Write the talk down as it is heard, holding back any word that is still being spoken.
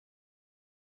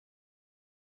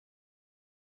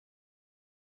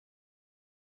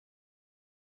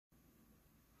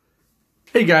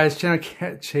Hey guys, Channel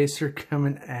Cat Chaser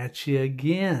coming at you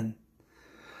again.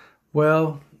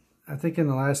 Well, I think in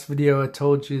the last video I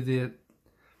told you that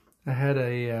I had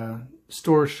a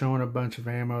store showing a bunch of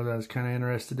ammo that I was kind of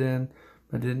interested in,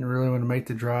 but didn't really want to make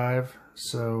the drive,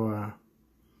 so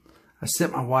I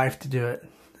sent my wife to do it.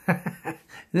 And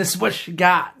this is what she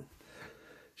got.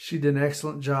 She did an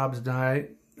excellent job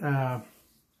tonight.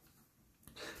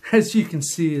 As you can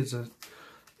see, it's a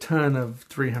ton of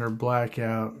 300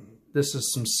 Blackout. This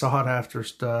is some sought after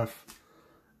stuff.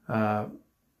 It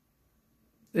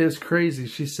was crazy.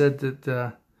 She said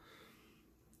that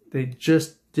they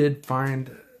just did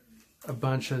find a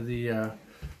bunch of the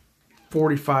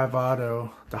 45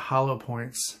 auto, the hollow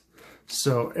points.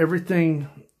 So everything,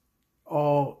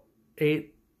 all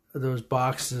 8 of those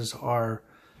boxes are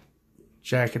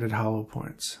jacketed hollow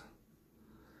points.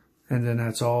 And then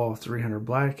that's all 300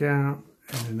 Blackout.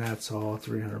 And then that's all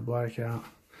 300 Blackout.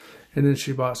 And then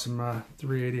she bought some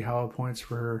 380 hollow points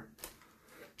for her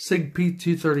Sig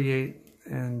P238,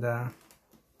 and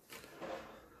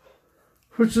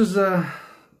which is a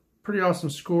pretty awesome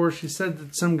score. She said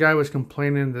that some guy was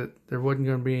complaining that there wasn't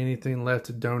going to be anything left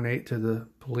to donate to the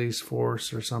police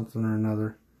force or something or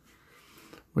another,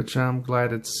 which I'm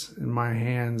glad it's in my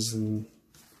hands, and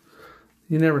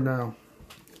you never know.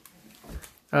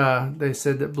 They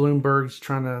said that Bloomberg's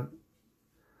trying to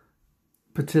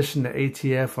petition the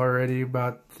ATF already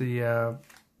about the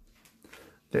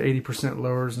 80%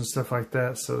 lowers and stuff like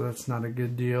that, so that's not a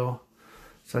good deal.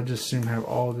 So I just seem to have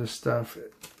all this stuff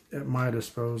at my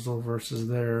disposal versus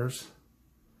theirs.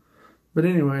 But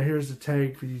anyway, here's the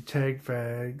tag for you tag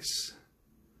fags.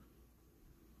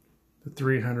 The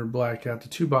 300 Blackout, the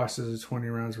 2 boxes of 20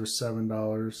 rounds were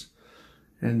 $7,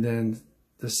 and then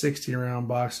the 60 round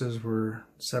boxes were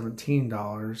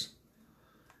 $17,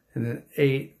 and then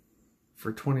 8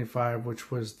 for 25,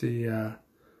 which was the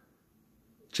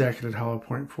jacketed hollow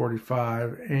point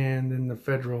 45, and then the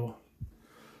Federal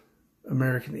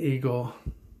American Eagle,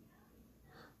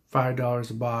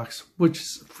 $5 a box, which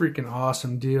is a freaking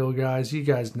awesome deal, guys. You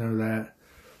guys know that.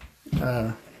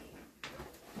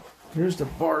 Here's the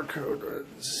barcode.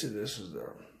 Let's see, this is the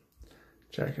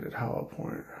jacketed hollow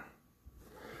point.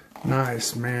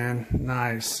 Nice, man.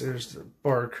 Nice. There's the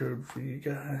barcode for you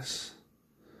guys.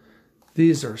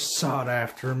 These are sought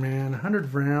after, man.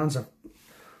 100 rounds of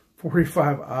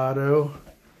 45 auto.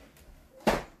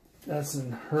 That's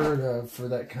unheard of for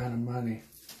that kind of money.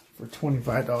 For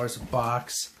 $25 a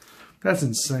box. That's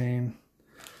insane.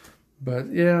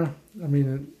 But yeah, I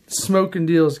mean, smoking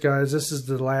deals, guys. This is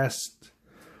the last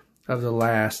of the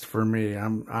last for me.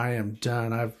 I am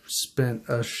done. I've spent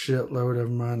a shitload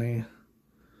of money.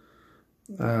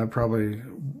 Probably,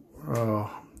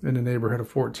 in the neighborhood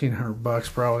of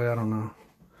 $1,400 probably. I don't know.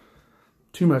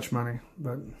 Too much money,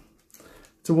 but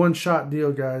it's a one-shot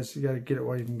deal, guys. You got to get it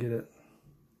while you can get it.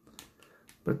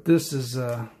 But this is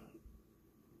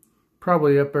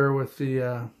probably up there with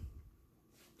the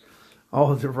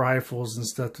all of the rifles and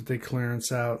stuff that they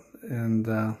clearance out, and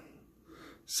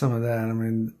some of that. I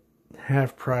mean,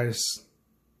 half price,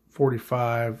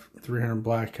 45, 300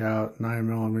 Blackout,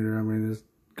 9mm. I mean, it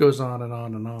goes on and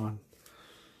on and on.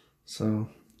 So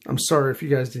I'm sorry if you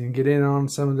guys didn't get in on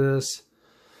some of this,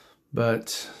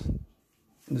 but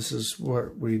this is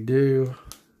what we do,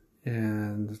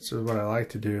 and this is what I like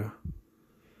to do.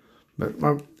 But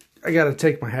I got to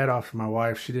take my hat off to my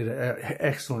wife. She did an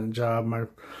excellent job. My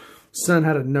son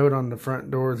had a note on the front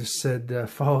door that said,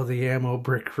 follow the ammo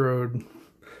brick road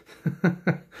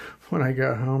when I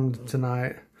got home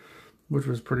tonight, which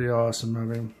was pretty awesome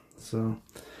of him. So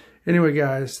anyway,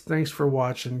 guys, thanks for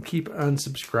watching. Keep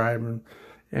unsubscribing.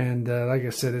 And like I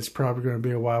said, it's probably going to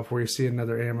be a while before you see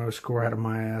another ammo score out of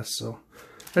my ass. So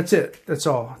that's it. That's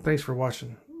all. Thanks for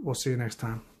watching. We'll see you next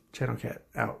time. Channel Cat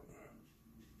out.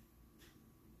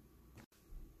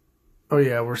 Oh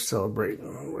yeah, we're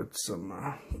celebrating with some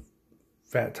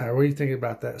Fat Tire. What do you think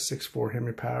about that 6.4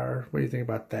 Hemi Power? What do you think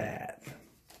about that?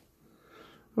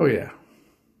 Oh yeah,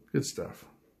 good stuff.